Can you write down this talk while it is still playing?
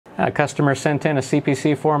A customer sent in a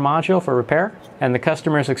CPC4 module for repair, and the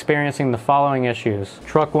customer is experiencing the following issues.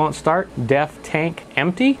 Truck won't start, def tank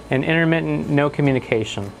empty, and intermittent no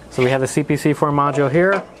communication. So we have the CPC4 module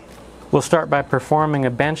here. We'll start by performing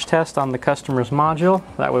a bench test on the customer's module.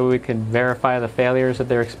 That way we can verify the failures that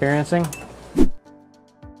they're experiencing.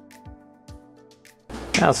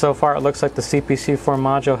 Now, so far it looks like the CPC4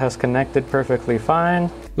 module has connected perfectly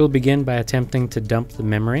fine. We'll begin by attempting to dump the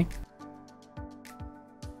memory.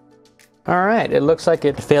 Alright, it looks like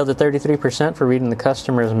it failed at 33% for reading the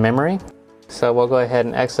customer's memory. So we'll go ahead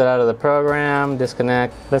and exit out of the program,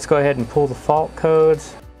 disconnect. Let's go ahead and pull the fault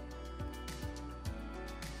codes.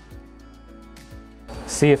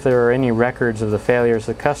 See if there are any records of the failures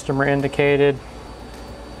the customer indicated.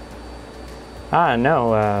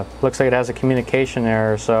 No, looks like it has a communication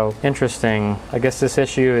error, so interesting. I guess this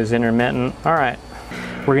issue is intermittent. Alright,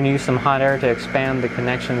 we're going to use some hot air to expand the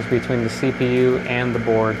connections between the CPU and the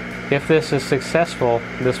board. If this is successful,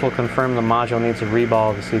 this will confirm the module needs a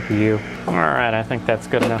reball of the CPU. Alright, I think that's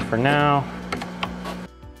good enough for now.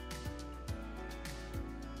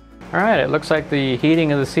 Alright, it looks like the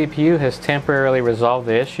heating of the CPU has temporarily resolved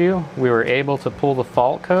the issue. We were able to pull the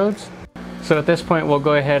fault codes. So at this point we'll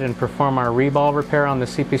go ahead and perform our reball repair on the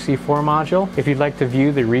CPC4 module. If you'd like to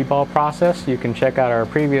view the reball process, you can check out our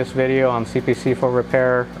previous video on CPC4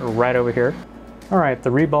 repair right over here. Alright, the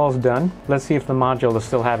reball's done. Let's see if the module is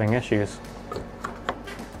still having issues.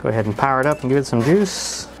 Go ahead and power it up and give it some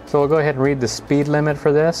juice. So we'll go ahead and read the speed limit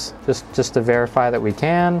for this, just to verify that we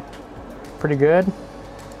can. Pretty good.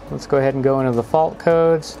 Let's go ahead and go into the fault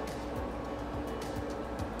codes.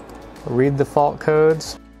 Read the fault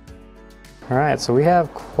codes. Alright, so we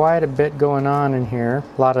have quite a bit going on in here.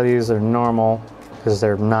 A lot of these are normal because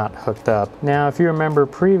they're not hooked up. Now, if you remember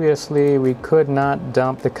previously, we could not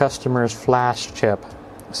dump the customer's flash chip.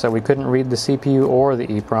 So we couldn't read the CPU or the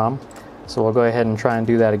EEPROM. So we'll go ahead and try and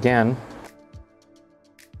do that again.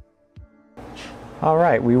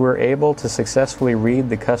 Alright, we were able to successfully read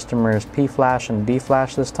the customer's P-flash and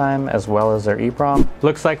D-flash this time, as well as their EEPROM.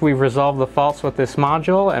 Looks like we've resolved the faults with this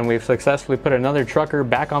module, and we've successfully put another trucker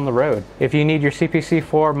back on the road. If you need your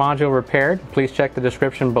CPC4 module repaired, please check the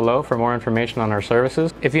description below for more information on our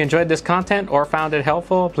services. If you enjoyed this content or found it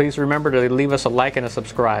helpful, please remember to leave us a like and a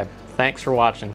subscribe. Thanks for watching.